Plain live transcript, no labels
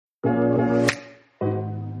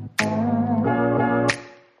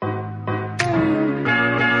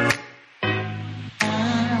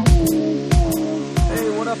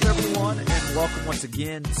once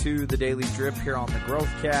again to the Daily Drip here on the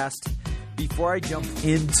Growthcast. Before I jump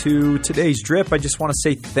into today's drip, I just want to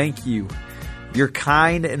say thank you. Your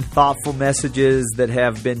kind and thoughtful messages that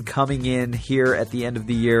have been coming in here at the end of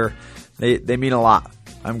the year, they mean a lot.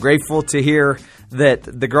 I'm grateful to hear that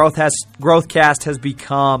the Growthcast has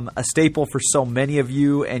become a staple for so many of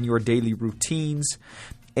you and your daily routines.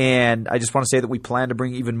 And I just want to say that we plan to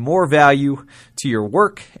bring even more value to your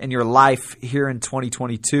work and your life here in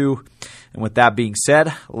 2022. And with that being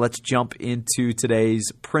said, let's jump into today's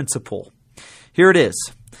principle. Here it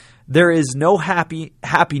is. There is no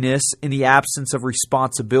happiness in the absence of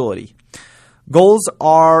responsibility. Goals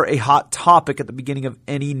are a hot topic at the beginning of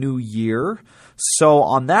any new year. So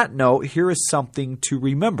on that note, here is something to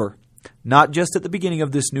remember, not just at the beginning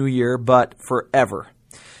of this new year, but forever.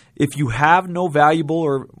 If you have no valuable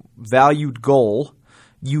or valued goal,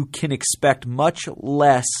 you can expect much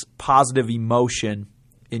less positive emotion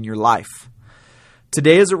in your life.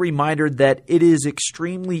 Today is a reminder that it is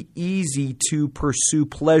extremely easy to pursue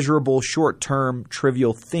pleasurable, short-term,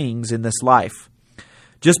 trivial things in this life.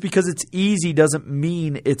 Just because it's easy doesn't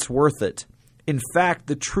mean it's worth it. In fact,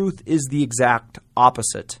 the truth is the exact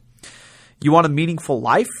opposite. You want a meaningful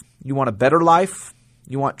life? You want a better life?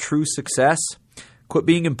 You want true success? Quit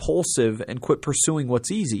being impulsive and quit pursuing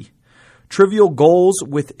what's easy. Trivial goals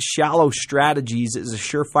with shallow strategies is a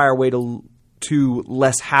surefire way to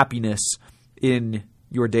less happiness in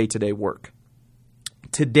your day-to-day work.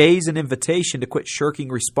 Today's an invitation to quit shirking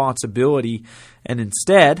responsibility and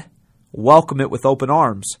instead welcome it with open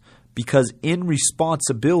arms, because in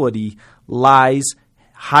responsibility lies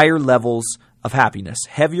higher levels of happiness.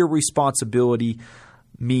 Heavier responsibility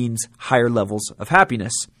means higher levels of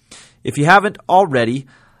happiness. If you haven't already,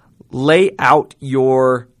 lay out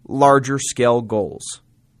your larger scale goals.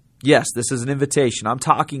 Yes, this is an invitation. I'm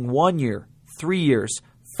talking 1 year, 3 years,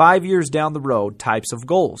 5 years down the road types of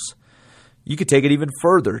goals. You could take it even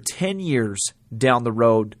further, 10 years down the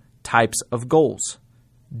road types of goals.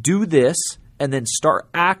 Do this and then start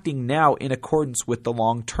acting now in accordance with the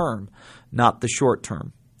long term, not the short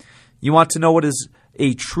term. You want to know what is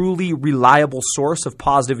a truly reliable source of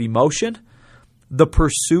positive emotion? The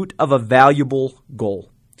pursuit of a valuable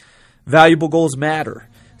goal. Valuable goals matter.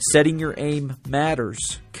 Setting your aim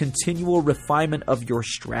matters. Continual refinement of your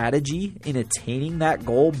strategy in attaining that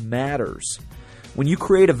goal matters. When you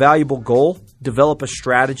create a valuable goal, develop a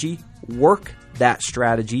strategy, work that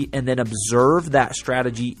strategy, and then observe that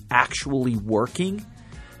strategy actually working,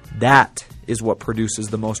 that is what produces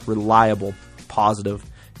the most reliable positive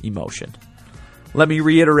emotion. Let me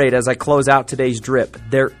reiterate as I close out today's drip.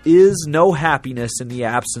 There is no happiness in the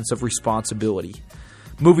absence of responsibility.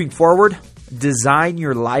 Moving forward, design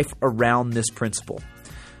your life around this principle.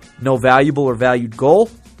 No valuable or valued goal,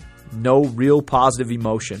 no real positive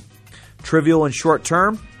emotion. Trivial and short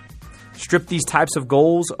term, strip these types of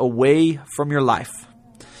goals away from your life.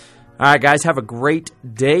 All right, guys, have a great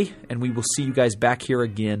day, and we will see you guys back here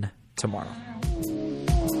again tomorrow.